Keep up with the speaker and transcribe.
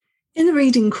In the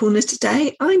Reading Corner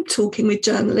today, I'm talking with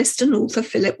journalist and author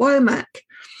Philip Womack.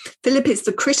 Philip is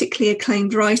the critically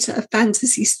acclaimed writer of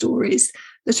fantasy stories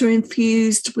that are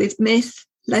infused with myth,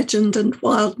 legend, and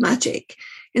wild magic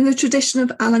in the tradition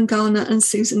of Alan Garner and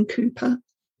Susan Cooper.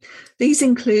 These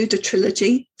include a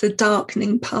trilogy, The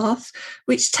Darkening Path,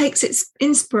 which takes its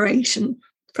inspiration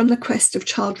from the quest of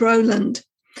Childe Roland,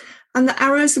 and The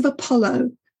Arrows of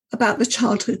Apollo, about the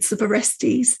childhoods of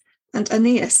Orestes and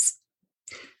Aeneas.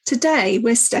 Today,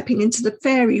 we're stepping into the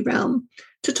fairy realm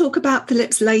to talk about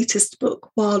Philip's latest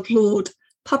book, Wild Lord,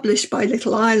 published by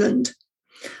Little Island.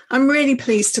 I'm really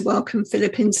pleased to welcome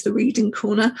Philip into the Reading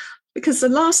Corner because the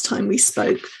last time we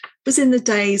spoke was in the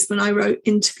days when I wrote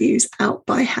interviews out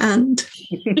by hand.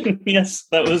 Yes,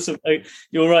 that was,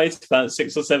 you're right, about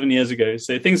 6 or 7 years ago.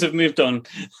 So things have moved on.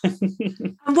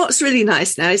 And what's really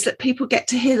nice now is that people get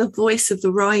to hear the voice of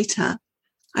the writer.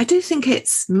 I do think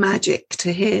it's magic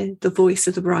to hear the voice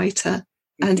of the writer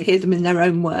and hear them in their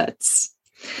own words.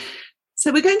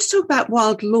 So we're going to talk about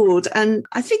Wild Lord. And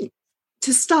I think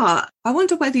to start, I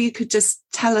wonder whether you could just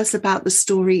tell us about the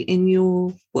story in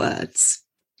your words.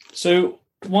 So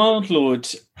Wild Lord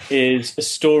is a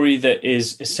story that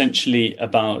is essentially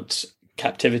about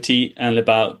captivity and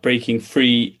about breaking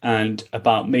free and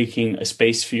about making a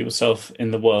space for yourself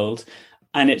in the world.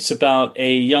 And it's about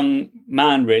a young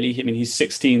man, really. I mean, he's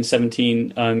 16,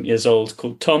 17 years old,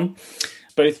 called Tom.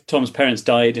 Both Tom's parents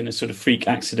died in a sort of freak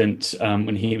accident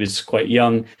when he was quite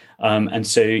young. And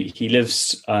so he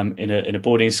lives in a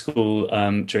boarding school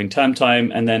during term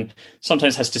time, and then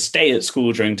sometimes has to stay at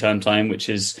school during term time, which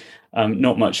is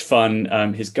not much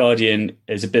fun. His guardian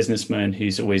is a businessman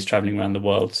who's always traveling around the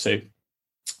world. So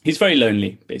he's very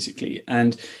lonely, basically.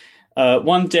 And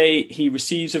one day he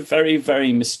receives a very,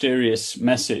 very mysterious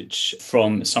message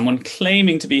from someone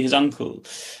claiming to be his uncle,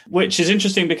 which is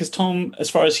interesting because Tom, as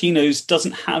far as he knows,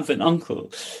 doesn't have an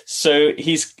uncle. So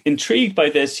he's intrigued by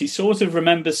this. He sort of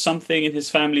remembers something in his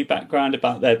family background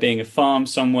about there being a farm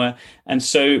somewhere. And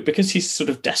so because he's sort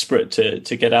of desperate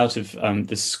to get out of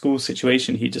this school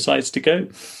situation, he decides to go.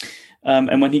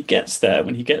 And when he gets there,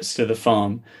 when he gets to the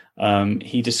farm,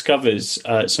 he discovers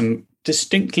some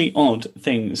distinctly odd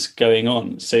things going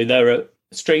on. So there are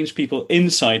strange people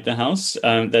inside the house.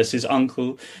 There's his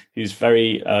uncle, who's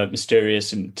very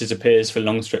mysterious and disappears for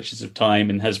long stretches of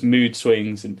time and has mood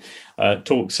swings and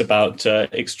talks about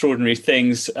extraordinary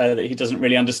things that he doesn't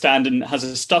really understand, and has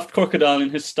a stuffed crocodile in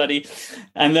his study.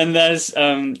 And then there's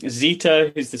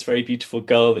Zita, who's this very beautiful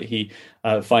girl that he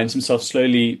finds himself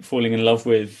slowly falling in love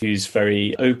with, who's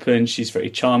very open. She's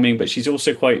very charming, but she's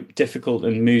also quite difficult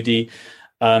and moody.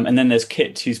 And then there's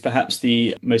Kit, who's perhaps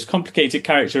the most complicated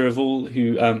character of all,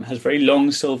 who has very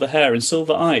long silver hair and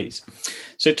silver eyes.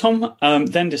 So Tom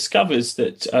then discovers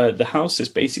that the house is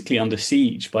basically under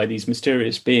siege by these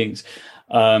mysterious beings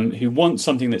who want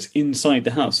something that's inside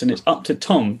the house. And it's up to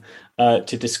Tom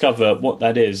to discover what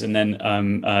that is, and then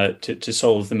to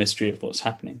solve the mystery of what's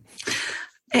happening.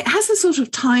 It has a sort of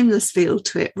timeless feel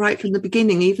to it right from the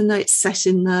beginning, even though it's set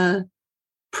in the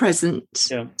present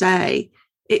day.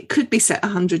 It could be set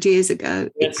 100 years ago.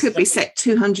 Yes. It could be set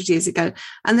 200 years ago.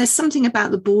 And there's something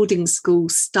about the boarding school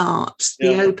start,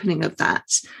 the opening of that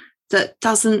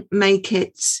doesn't make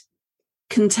it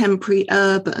contemporary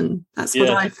urban. That's what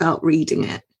I felt reading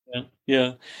it.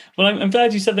 Yeah. Well, I'm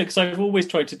glad you said that, because I've always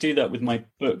tried to do that with my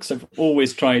books. I've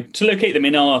always tried to locate them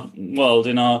in our world,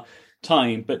 in our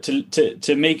time, but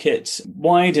to make it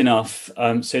wide enough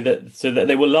so that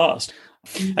they will last.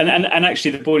 And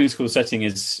actually, the boarding school setting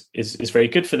is very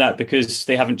good for that, because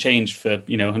they haven't changed for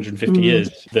 150 years.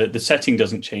 The setting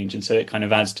doesn't change, and so it kind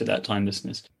of adds to that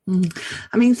timelessness.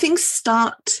 I mean,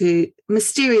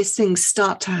 mysterious things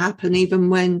start to happen even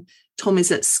when Tom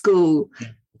is at school.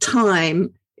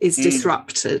 Time is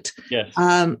disrupted, yes.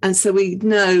 And so we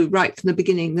know right from the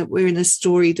beginning that we're in a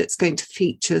story that's going to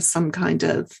feature some kind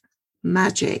of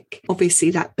magic. Obviously,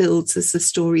 that builds as the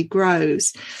story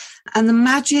grows. And the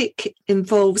magic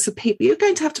involves the people. You're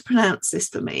going to have to pronounce this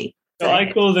for me. So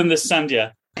I call them the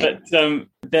Sandya, but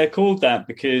they're called that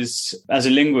because, as a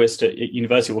linguist at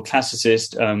university, or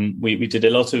classicist, we did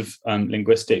a lot of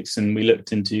linguistics, and we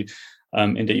looked into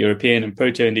Indo-European and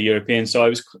Proto-Indo-European. So I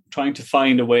was trying to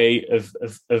find a way of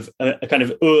a kind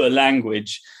of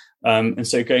language, and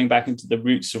so going back into the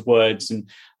roots of words, and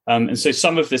so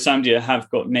some of the Sandya have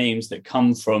got names that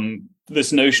come from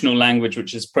this notional language,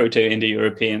 which is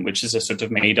Proto-Indo-European, which is a sort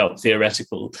of made-up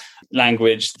theoretical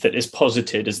language that is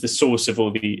posited as the source of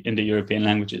all the Indo-European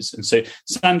languages. And so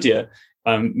Sandya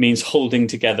means holding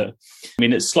together. I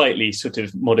mean, it's slightly sort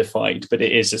of modified, but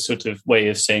it is a sort of way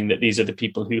of saying that these are the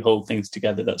people who hold things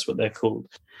together. That's what they're called.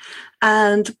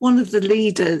 And one of the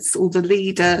leaders, or the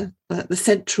leader, the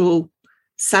central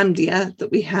Sandhya that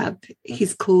we have,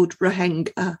 he's called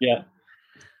Rohingya. Yeah.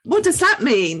 What does that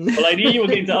mean? Well, I knew you were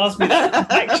going to ask me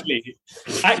that.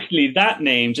 Actually, that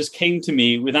name just came to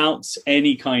me without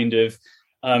any kind of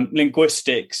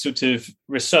linguistic sort of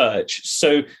research.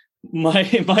 So my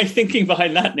thinking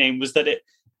behind that name was that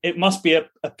it must be a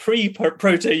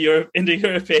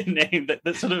pre-Proto-Indo-European name that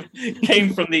sort of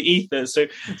came from the ether. So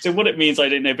what it means, I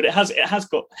don't know, but it has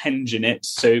got henge in it.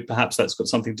 So perhaps that's got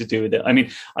something to do with it. I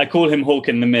mean, I call him Hawk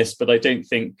in the Mist, but I don't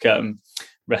think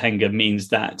Rohingya means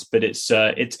that. But it's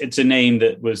a name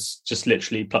that was just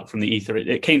literally plucked from the ether.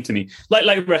 It came to me like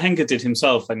Rohingya did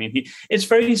himself. I mean, it's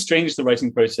very strange, the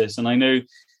writing process, and I know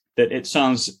that it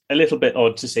sounds a little bit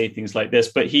odd to say things like this,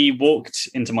 but he walked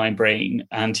into my brain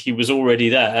and he was already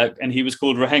there, and he was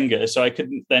called Rohingya. So I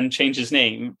couldn't then change his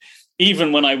name,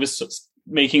 even when I was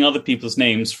making other people's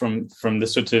names from the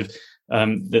sort of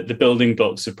the building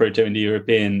blocks of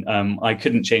Proto-Indo-European. I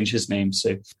couldn't change his name.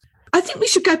 So I think we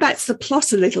should go back to the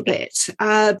plot a little bit.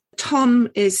 Tom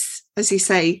is, as you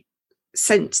say,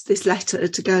 sent this letter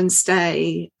to go and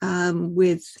stay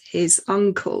with his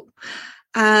uncle.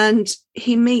 And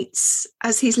he meets,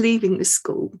 as he's leaving the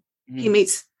school, he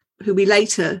meets who we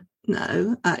later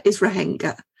know is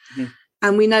Rohingya.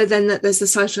 And we know then that there's a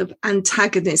sort of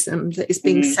antagonism that is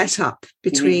being set up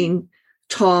between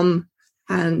Tom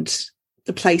and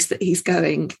the place that he's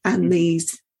going and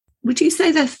these, would you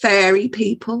say they're fairy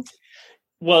people?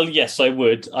 Well, yes, I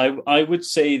would. I would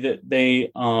say that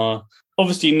they are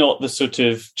obviously not the sort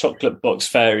of chocolate box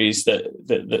fairies that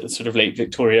sort of late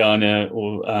Victoriana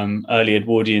or early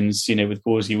Edwardians, with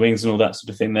gauzy wings and all that sort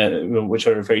of thing, which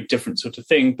are a very different sort of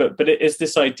thing. But it is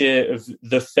this idea of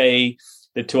the Fae,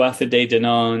 the Tuatha De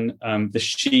Danann, the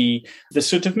She, the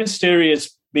sort of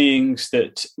mysterious beings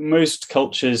that most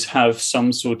cultures have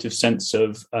some sort of sense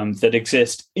of that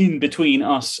exist in between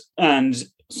us and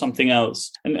something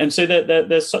else. And so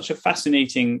there's such a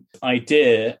fascinating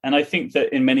idea. And I think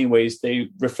that in many ways they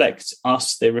reflect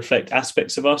us, they reflect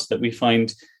aspects of us that we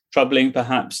find troubling.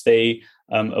 Perhaps they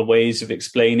are ways of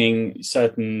explaining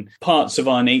certain parts of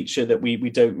our nature that we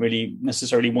don't really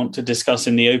necessarily want to discuss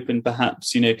in the open,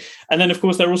 perhaps, And then, of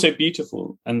course, they're also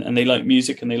beautiful and they like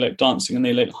music and they like dancing and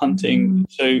they like hunting.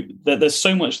 So there's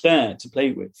so much there to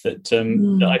play with that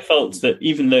I felt that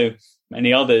even though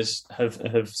many others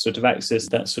have sort of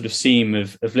accessed that sort of seam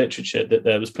of literature, that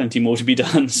there was plenty more to be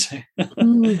done. So.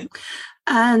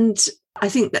 And I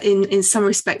think that in some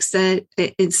respects,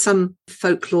 in some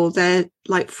folklore, they're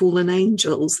like fallen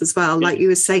angels as well, like you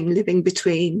were saying, living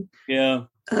between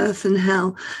earth and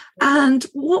hell. And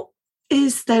what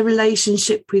is their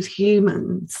relationship with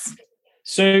humans?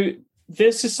 So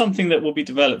this is something that will be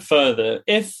developed further,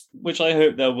 which I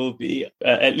hope there will be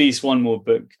at least one more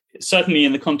book. Certainly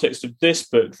in the context of this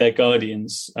book, they're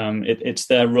guardians. It's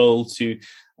their role to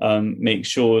make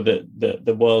sure that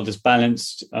the world is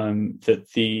balanced,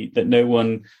 that no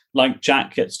one like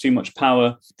Jack gets too much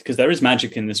power, because there is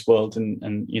magic in this world,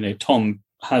 and Tom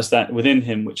has that within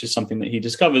him, which is something that he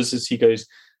discovers as he goes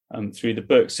through the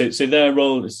book. So their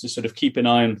role is to sort of keep an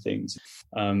eye on things.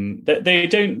 They're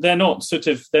not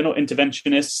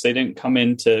interventionists. They don't come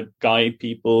in to guide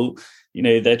people.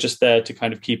 They're just there to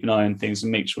kind of keep an eye on things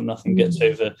and make sure nothing gets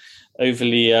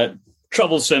overly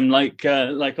troublesome, like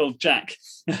old Jack.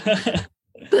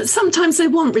 But sometimes they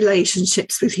want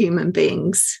relationships with human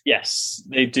beings. Yes,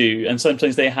 they do. And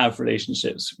sometimes they have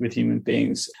relationships with human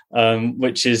beings,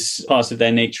 which is part of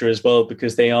their nature as well,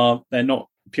 because they're not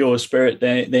pure spirit.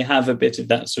 They have a bit of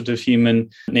that sort of human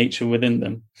nature within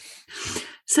them.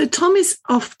 So Tom is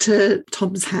off to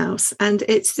Tom's house, and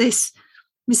it's this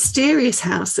mysterious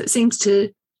house that seems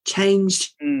to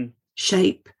change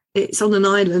shape. It's on an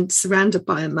island surrounded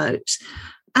by a moat,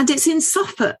 and it's in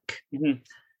Suffolk.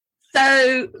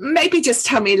 So maybe just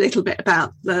tell me a little bit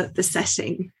about the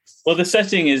setting. Well, the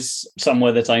setting is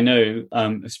somewhere that I know.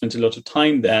 I've spent a lot of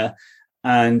time there,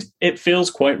 and it feels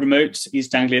quite remote.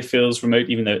 East Anglia feels remote,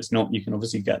 even though it's not. You can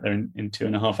obviously get there in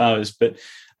 2.5 hours. But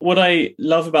what I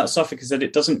love about Suffolk is that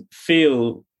it doesn't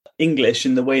feel English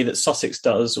in the way that Sussex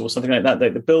does, or something like that.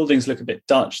 The buildings look a bit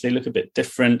Dutch. They look a bit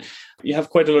different. You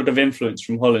have quite a lot of influence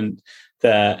from Holland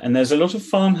there, and there's a lot of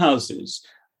farmhouses,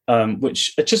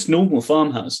 which are just normal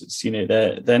farmhouses.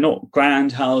 They're not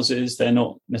grand houses. They're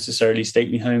not necessarily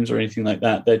stately homes or anything like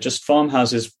that. They're just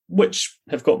farmhouses which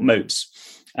have got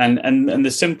moats. And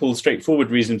the simple,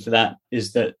 straightforward reason for that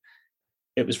is that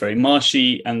it was very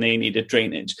marshy and they needed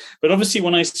drainage. But obviously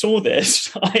when I saw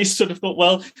this, I sort of thought,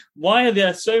 well, why are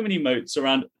there so many moats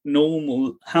around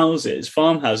normal houses,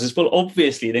 farmhouses? Well,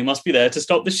 obviously they must be there to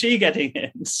stop the Sidhe getting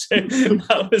in. So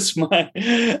that was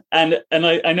and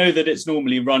I know that it's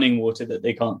normally running water that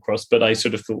they can't cross, but I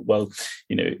sort of thought, well,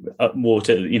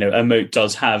 water, a moat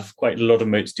does have, quite a lot of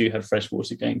moats do have fresh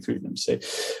water going through them. So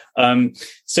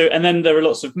and then there are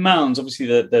lots of mounds. Obviously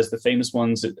there's the famous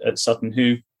ones at Sutton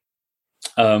Hoo,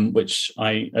 which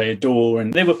I adore,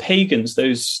 and they were pagans.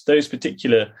 Those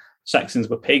particular Saxons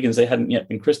were pagans. They hadn't yet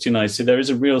been Christianized, so there is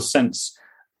a real sense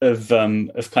of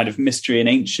kind of mystery and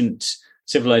ancient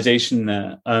civilization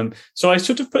there. So I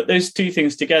sort of put those two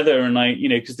things together, and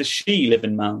because the Sidhe live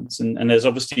in mounds, and there's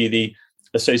obviously the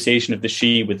association of the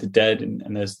Sidhe with the dead,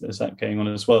 and there's that going on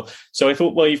as well. So I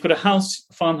thought, well, you've got a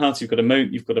farmhouse, you've got a moat,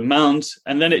 you've got a mound,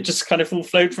 and then it just kind of all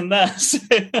flowed from there.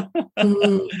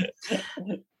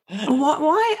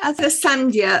 Why are the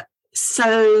Sandhya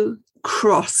so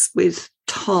cross with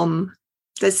Tom?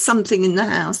 There's something in the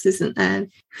house, isn't there?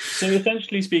 So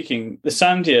essentially speaking, the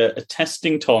Sandhya are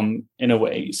testing Tom in a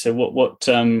way. So what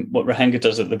Rahanga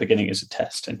does at the beginning is a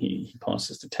test, and he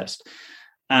passes the test.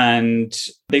 And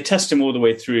they test him all the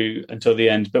way through until the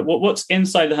end. But what's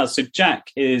inside the house? So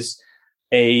Jack is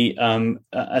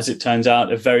as it turns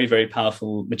out, a very, very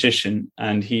powerful magician,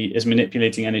 and he is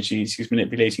manipulating energies. He's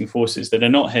manipulating forces that are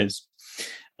not his.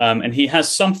 And he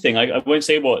has something, I won't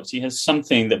say what, he has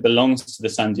something that belongs to the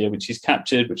Sandhya, which he's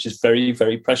captured, which is very,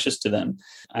 very precious to them.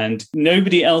 And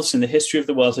nobody else in the history of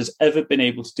the world has ever been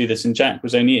able to do this. And Jack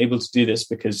was only able to do this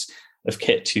because of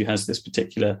Kit, who has this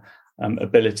particular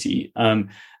ability.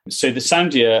 So the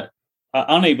Sandhya are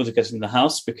unable to get into the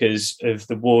house because of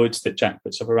the wards that Jack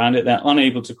puts up around it. They're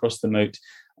unable to cross the moat,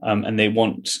 and they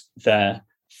want their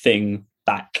thing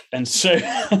back. And so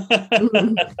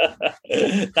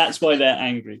that's why they're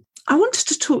angry. I wanted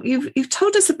to talk, you've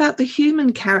told us about the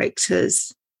human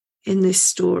characters in this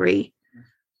story,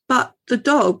 but the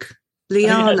dog,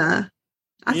 Liana,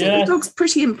 I think the dog's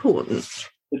pretty important.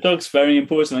 The dog's very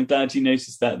important. I'm glad you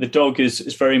noticed that. The dog is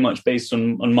very much based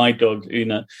on my dog,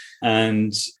 Una.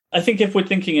 And I think if we're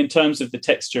thinking in terms of the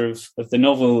texture of the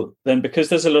novel, then because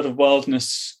there's a lot of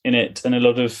wildness in it and a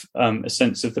lot of a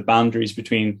sense of the boundaries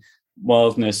between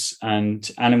wildness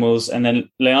and animals, and then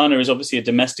Liana is obviously a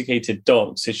domesticated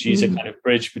dog, so she's a kind of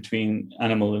bridge between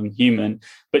animal and human,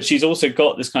 but she's also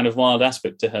got this kind of wild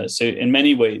aspect to her. So in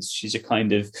many ways, she's a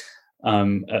kind of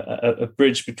a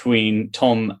bridge between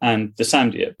Tom and the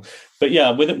Sandhya. But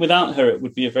yeah, without her, it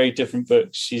would be a very different book.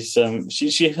 She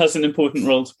has an important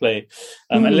role to play.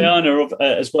 And Liana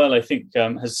as well, I think,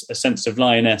 has a sense of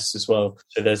lioness as well.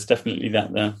 So there's definitely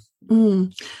that there.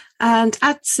 And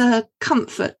adds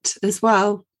comfort as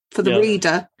well for the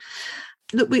reader.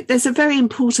 Look, there's a very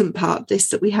important part of this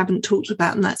that we haven't talked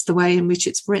about, and that's the way in which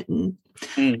it's written.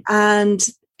 And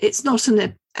it's not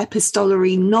an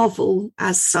epistolary novel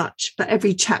as such, but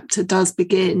every chapter does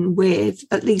begin with,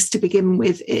 at least to begin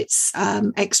with, its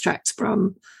extracts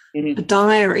from a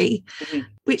diary,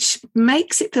 which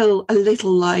makes it feel a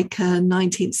little like a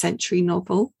 19th century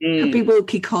novel. Could be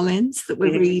Wilkie Collins that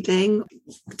we're reading.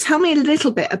 Tell me a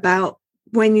little bit about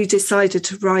when you decided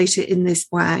to write it in this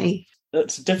way.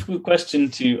 That's a difficult question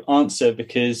to answer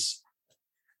because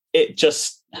it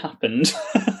just happened.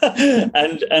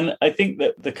 and I think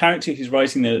that the character who's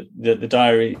writing the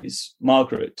diary is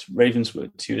Margaret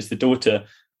Ravenswood, who is the daughter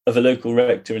of a local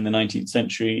rector in the 19th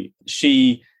century.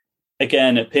 She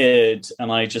again appeared,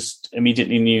 and I just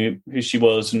immediately knew who she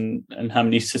was and how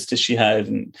many sisters she had,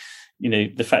 and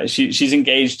the fact she's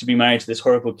engaged to be married to this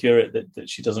horrible curate that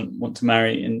she doesn't want to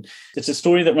marry. And it's a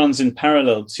story that runs in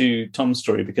parallel to Tom's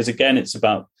story, because again it's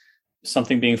about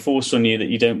something being forced on you that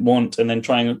you don't want and then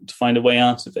trying to find a way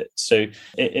out of it. So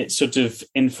it sort of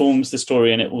informs the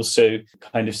story, and it also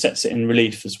kind of sets it in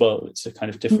relief as well. It's a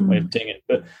kind of different way of doing it.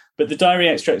 But the diary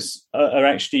extracts are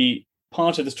actually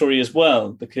part of the story as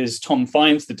well, because Tom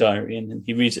finds the diary and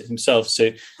he reads it himself.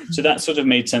 So that sort of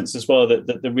made sense as well,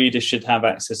 that the reader should have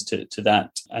access to that.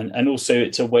 And also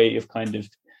it's a way of kind of,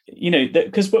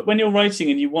 because when you're writing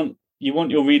and you want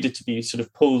your reader to be sort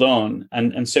of pulled on,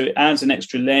 and so it adds an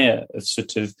extra layer of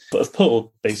sort of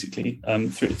pull, basically,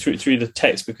 through the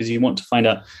text, because you want to find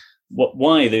out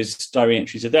why those diary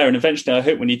entries are there. And eventually, I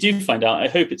hope when you do find out, I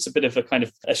hope it's a bit of a kind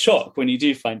of a shock when you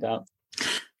do find out.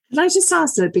 Can I just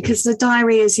ask though, because the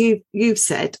diary, as you've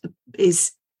said,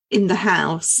 is in the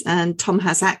house and Tom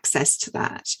has access to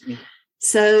that.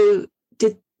 So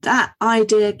did that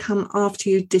idea come after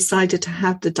you decided to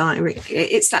have the diary?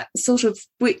 It's that sort of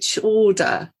which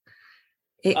order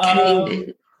it came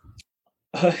in.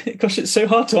 Gosh, it's so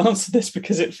hard to answer this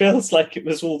because it feels like it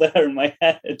was all there in my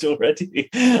head already.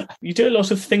 You do a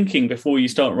lot of thinking before you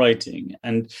start writing,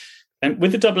 and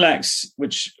with the Double Axe,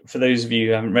 which for those of you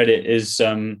who haven't read it, is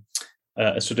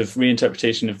a sort of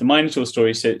reinterpretation of the Minotaur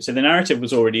story. So the narrative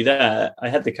was already there. I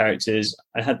had the characters.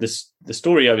 I had the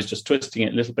story. I was just twisting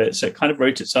it a little bit, so it kind of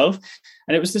wrote itself.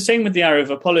 And it was the same with the Arrow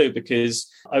of Apollo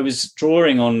because I was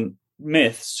drawing on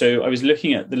myths. So I was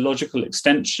looking at the logical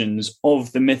extensions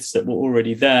of the myths that were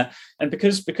already there. And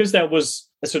because there was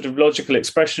a sort of logical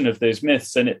expression of those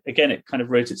myths, and it kind of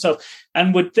wrote itself.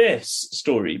 And with this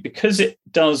story, because it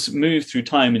does move through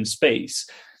time and space,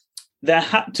 there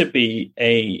had to be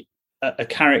a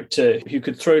character who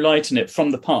could throw light in it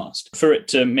from the past for it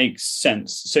to make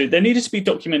sense. So there needed to be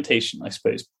documentation, I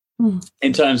suppose,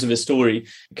 in terms of a story.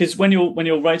 Because when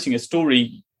you're writing a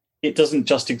story, it doesn't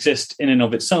just exist in and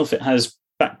of itself. It has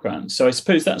background. So I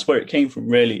suppose that's where it came from,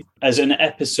 really, as an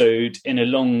episode in a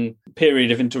long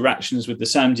period of interactions with the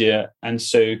Samdia. And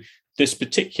so this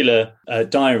particular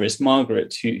diarist,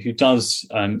 Margaret, who does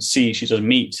she does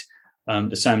meet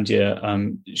the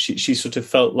Samdia, she sort of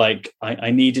felt like I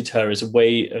needed her as a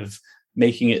way of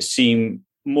making it seem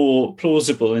more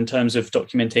plausible in terms of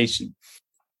documentation.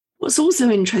 What's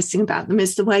also interesting about them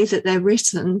is the way that they're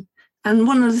written. And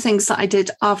one of the things that I did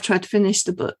after I'd finished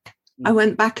the book, I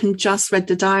went back and just read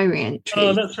the diary entry.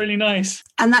 Oh, that's really nice.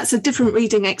 And that's a different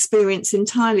reading experience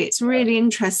entirely. It's really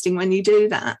interesting when you do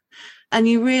that. And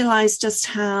you realise just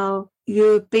how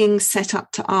you're being set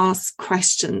up to ask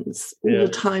questions all the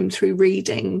time through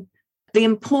reading. The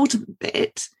important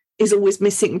bit is always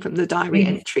missing from the diary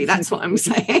entry. That's what I'm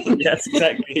saying. Yes,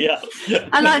 exactly. Yeah.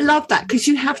 And I love that because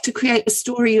you have to create a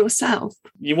story yourself.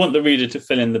 You want the reader to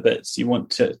fill in the bits. You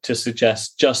want to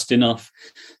suggest just enough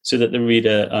so that the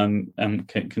reader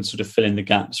can sort of fill in the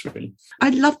gaps, really.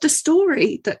 I love the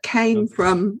story that came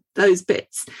from those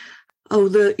bits. Oh,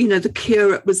 the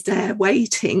curate was there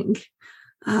waiting.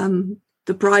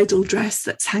 The bridal dress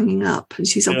that's hanging up, and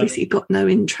she's obviously got no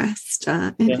interest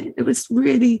in it. It was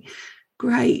really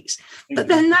great. But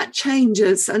then that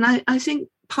changes, and I think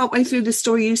partway through the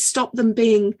story you stop them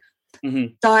being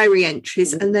diary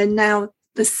entries, and then now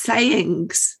the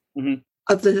sayings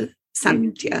of the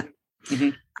Samdia.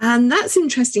 And that's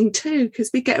interesting too, because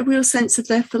we get a real sense of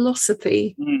their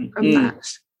philosophy from that.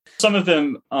 Some of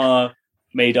them are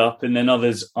made up, and then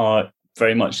others are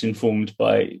very much informed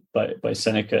by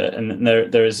Seneca. And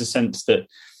there is a sense that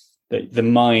the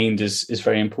mind is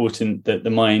very important, that the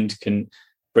mind can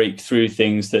break through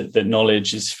things, that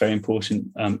knowledge is very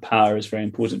important, power is very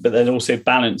important, but then also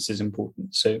balance is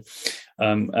important. So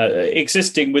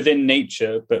existing within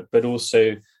nature, but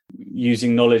also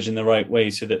using knowledge in the right way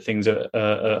so that things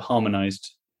are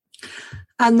harmonized.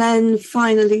 And then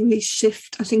finally we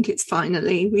shift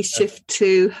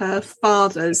to her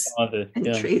father's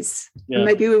entries. Yeah. And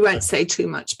maybe we won't say too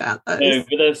much about those. No,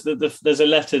 but there's a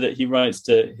letter that he writes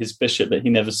to his bishop that he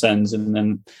never sends, and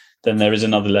then there is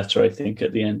another letter, I think,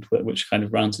 at the end, which kind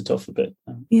of rounds it off a bit.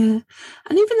 Yeah.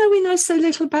 And even though we know so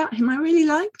little about him, I really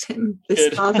liked him,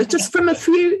 this father, just from a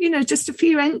few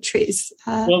entries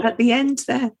at the end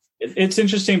there. It's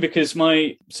interesting because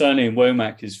my surname,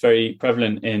 Womack, is very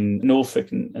prevalent in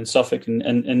Norfolk and Suffolk. And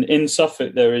in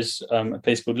Suffolk, there is a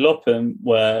place called Lopham,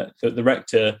 where the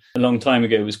rector a long time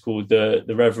ago was called the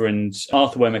Reverend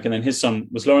Arthur Womack, and then his son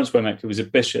was Lawrence Womack, who was a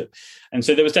bishop. And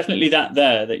so there was definitely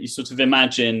that you sort of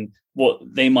imagine what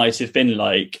they might have been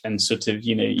like, and sort of,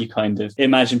 you kind of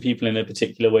imagine people in a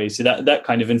particular way. So that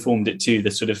kind of informed it too,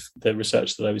 the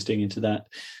research that I was doing into that.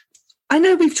 I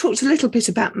know we've talked a little bit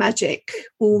about magic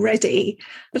already,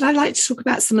 but I'd like to talk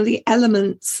about some of the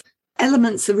elements.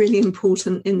 Elements are really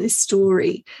important in this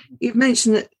story. You've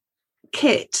mentioned that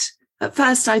Kit, at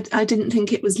first I didn't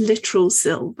think it was literal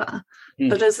silver,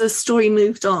 but as the story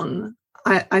moved on,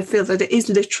 I feel that it is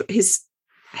literal. His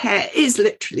hair is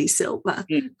literally silver,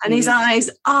 and his eyes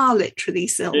are literally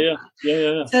silver.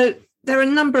 Yeah. So there are a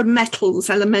number of metals,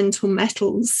 elemental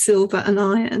metals, silver and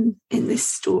iron in this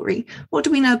story. What do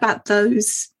we know about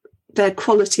their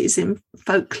qualities in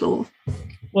folklore?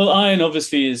 Well, iron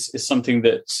obviously is something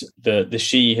that the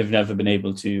Sidhe have never been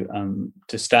able to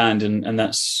stand, and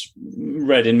that's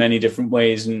read in many different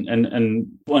ways.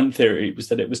 And one theory was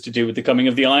that it was to do with the coming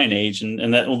of the Iron Age,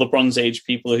 and that all the Bronze Age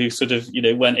people who sort of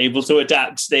weren't able to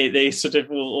adapt, they sort of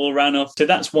all ran off. So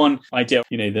that's one idea.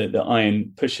 The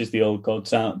iron pushes the old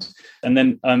gods out, and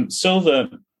then silver.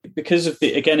 Because of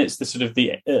it's the sort of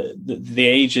the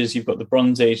ages. You've got the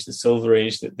Bronze Age, the Silver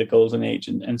Age, the Golden Age,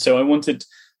 and so I wanted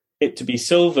it to be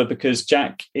silver because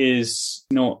Jack he's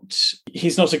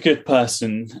not a good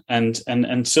person,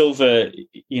 and silver,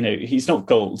 he's not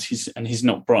gold, he's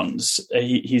not bronze.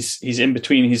 He's in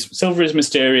between. Silver is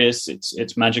mysterious,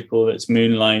 it's magical, it's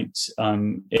moonlight,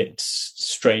 it's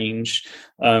strange.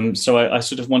 So I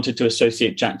sort of wanted to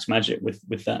associate Jack's magic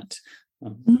with that.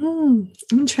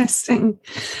 Interesting.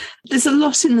 There's a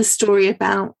lot in the story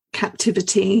about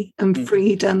captivity and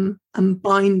freedom and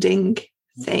binding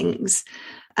things.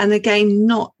 And again,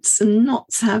 knots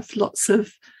have lots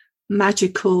of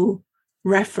magical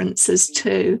references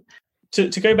too. To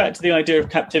go back to the idea of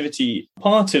captivity,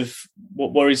 part of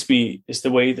what worries me is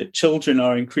the way that children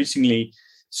are increasingly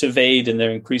surveyed, and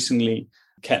they're increasingly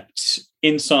kept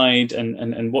inside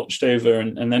and watched over,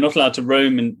 and they're not allowed to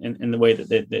roam in the way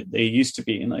that they used to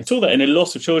be. And I saw that in a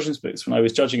lot of children's books when I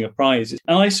was judging a prize.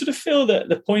 And I sort of feel that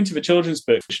the point of a children's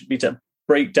book should be to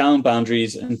break down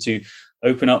boundaries and to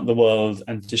open up the world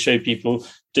and to show people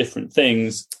different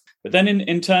things. But then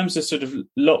in terms of sort of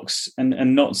locks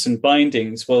and knots and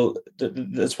bindings, well,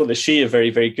 that's what the Sidhe are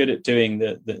very, very good at doing.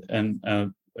 The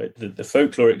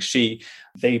folkloric Sidhe,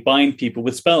 they bind people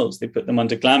with spells, they put them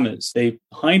under glamours, they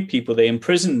hide people, they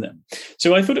imprison them.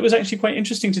 So I thought it was actually quite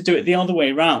interesting to do it the other way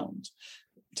around,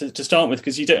 to start with,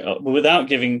 because you don't, without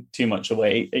giving too much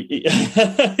away,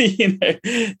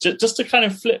 just to kind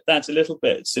of flip that a little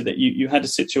bit, so that you had a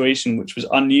situation which was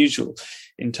unusual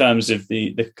in terms of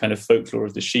the kind of folklore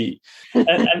of the Sidhe.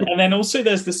 And then also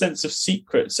there's the sense of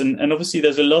secrets, and obviously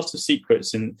there's a lot of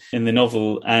secrets in the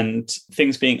novel, and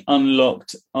things being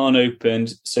unlocked,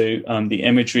 unopened. So the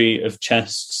imagery of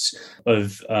chests,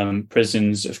 of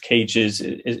prisons, of cages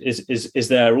is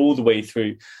there all the way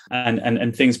through,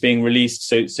 and things being released.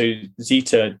 So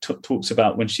Zita talks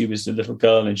about when she was a little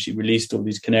girl and she released all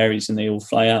these canaries and they all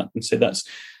fly out, and so that's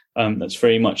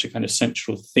very much a kind of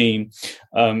central theme.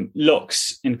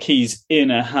 Locks and keys in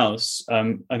a house.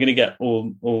 I'm going to get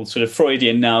all sort of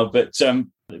Freudian now, but it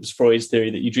was Freud's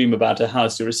theory that you dream about a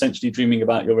house, you're essentially dreaming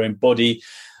about your own body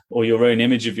or your own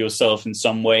image of yourself in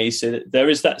some way. So there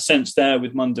is that sense there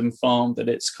with Mundham Farm, that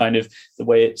it's kind of the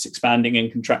way it's expanding and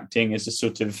contracting as a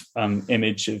sort of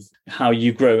image of how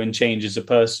you grow and change as a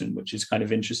person, which is kind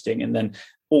of interesting. And then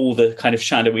all the kind of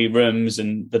shadowy rooms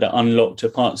and that are unlocked are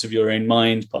parts of your own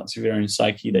mind, parts of your own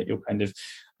psyche that you're kind of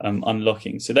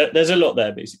unlocking. So there's a lot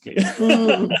there, basically.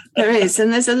 There is,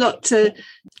 and there's a lot to,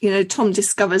 Tom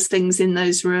discovers things in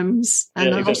those rooms, and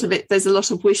a lot of it, there's a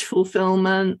lot of wish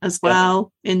fulfillment as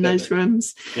well in those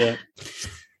rooms. Yeah.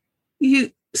 You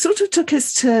sort of took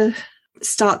us to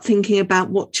start thinking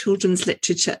about what children's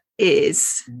literature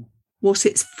is, what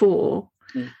it's for,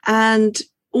 and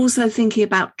also thinking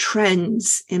about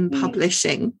trends in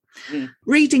publishing.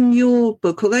 Reading your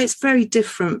book, although it's very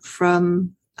different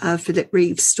from Philip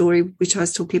Reeve's story, which I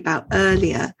was talking about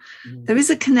earlier, there is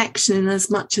a connection in as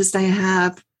much as they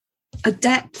have a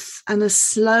depth and a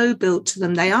slow build to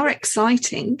them. They are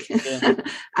exciting. And,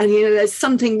 there's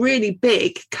something really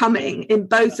big coming in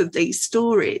both of these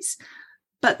stories.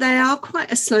 But they are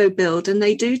quite a slow build, and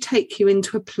they do take you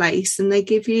into a place, and they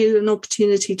give you an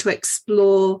opportunity to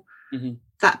explore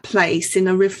that place in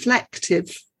a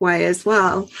reflective way as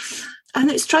well. And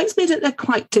it strikes me that they're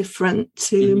quite different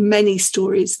to many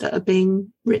stories that are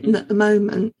being written at the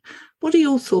moment. What are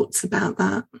your thoughts about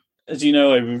that? As you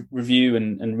know, I review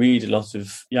and read a lot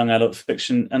of young adult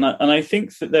fiction, and I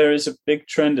think that there is a big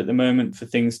trend at the moment for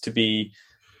things to be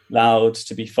loud,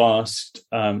 to be fast,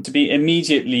 to be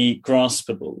immediately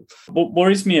graspable. What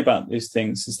worries me about those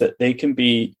things is that they can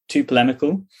be too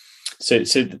polemical, so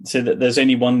that there's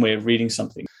only one way of reading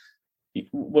something.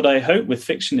 What I hope with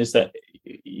fiction is that,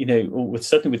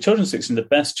 certainly with children's fiction, the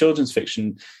best children's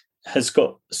fiction has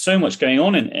got so much going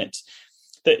on in it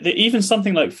that even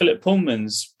something like Philip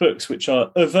Pullman's books, which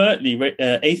are overtly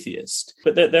atheist,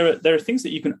 but there are things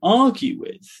that you can argue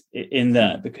with in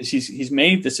there, because he's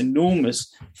made this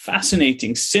enormous,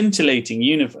 fascinating, scintillating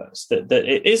universe that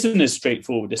it isn't as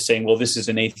straightforward as saying, well, this is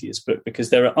an atheist book,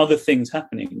 because there are other things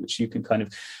happening which you can kind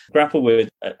of grapple with.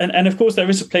 And of course, there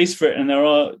is a place for it, and there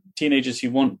are teenagers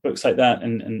who want books like that,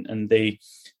 and they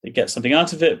get something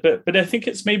out of it. But I think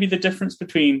it's maybe the difference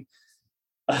between,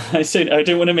 I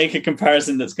don't want to make a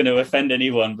comparison that's going to offend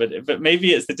anyone, but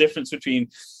maybe it's the difference between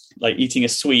like eating a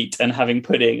sweet and having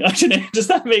pudding. I don't know. Does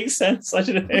that make sense? I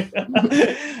don't know.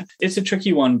 It's a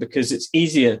tricky one, because it's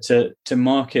easier to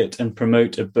market and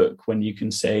promote a book when you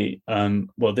can say,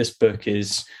 well, this book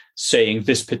is saying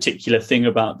this particular thing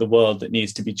about the world that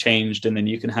needs to be changed, and then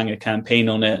you can hang a campaign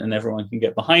on it and everyone can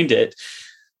get behind it.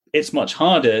 it's much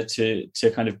harder to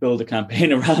kind of build a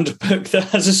campaign around a book that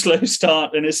has a slow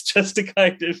start and it's just a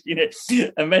kind of,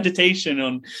 a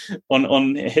meditation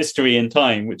on history and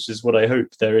time, which is what I hope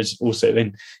there is also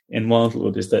in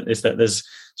Wildlord, is that there's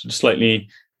sort of slightly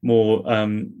more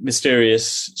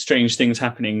mysterious, strange things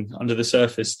happening under the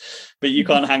surface. But you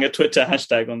can't hang a Twitter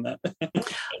hashtag on that.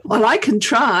 Well, I can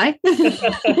try.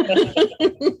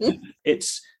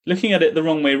 It's looking at it the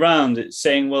wrong way round. It's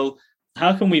saying, well,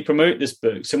 how can we promote this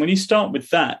book? So when you start with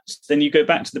that, then you go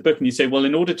back to the book and you say, well,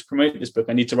 in order to promote this book,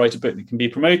 I need to write a book that can be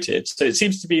promoted. So it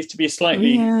seems to be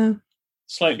slightly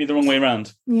the wrong way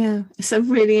around. Yeah, it's a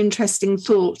really interesting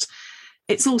thought.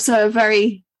 It's also a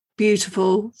very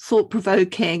beautiful,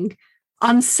 thought-provoking,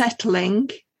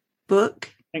 unsettling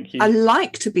book. Thank you. I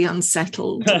like to be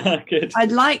unsettled. Good.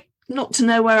 I'd like not to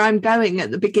know where I'm going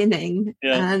at the beginning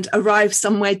and arrive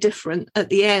somewhere different at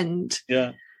the end.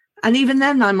 Yeah. And even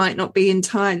then, I might not be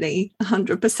entirely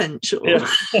 100% sure. Yeah.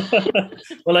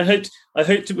 Well, I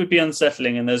hoped it would be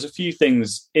unsettling, and there's a few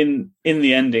things in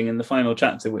the ending, in the final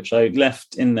chapter, which I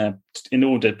left in there in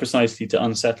order precisely to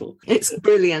unsettle. It's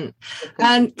brilliant.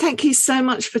 And thank you so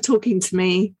much for talking to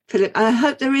me, Philip. I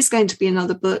hope there is going to be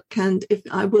another book, and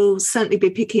I will certainly be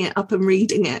picking it up and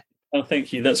reading it. Oh,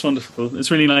 thank you. That's wonderful.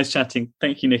 It's really nice chatting.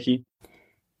 Thank you, Nikki.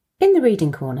 In the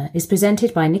Reading Corner is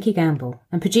presented by Nikki Gamble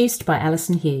and produced by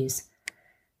Alison Hughes.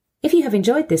 If you have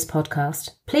enjoyed this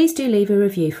podcast, please do leave a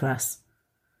review for us.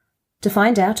 To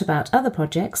find out about other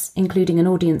projects, including an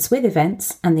audience with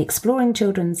events and the Exploring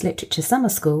Children's Literature Summer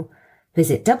School,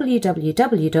 visit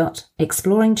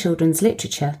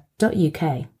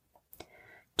www.exploringchildrensliterature.uk.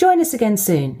 Join us again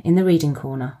soon in the Reading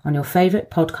Corner on your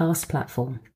favourite podcast platform.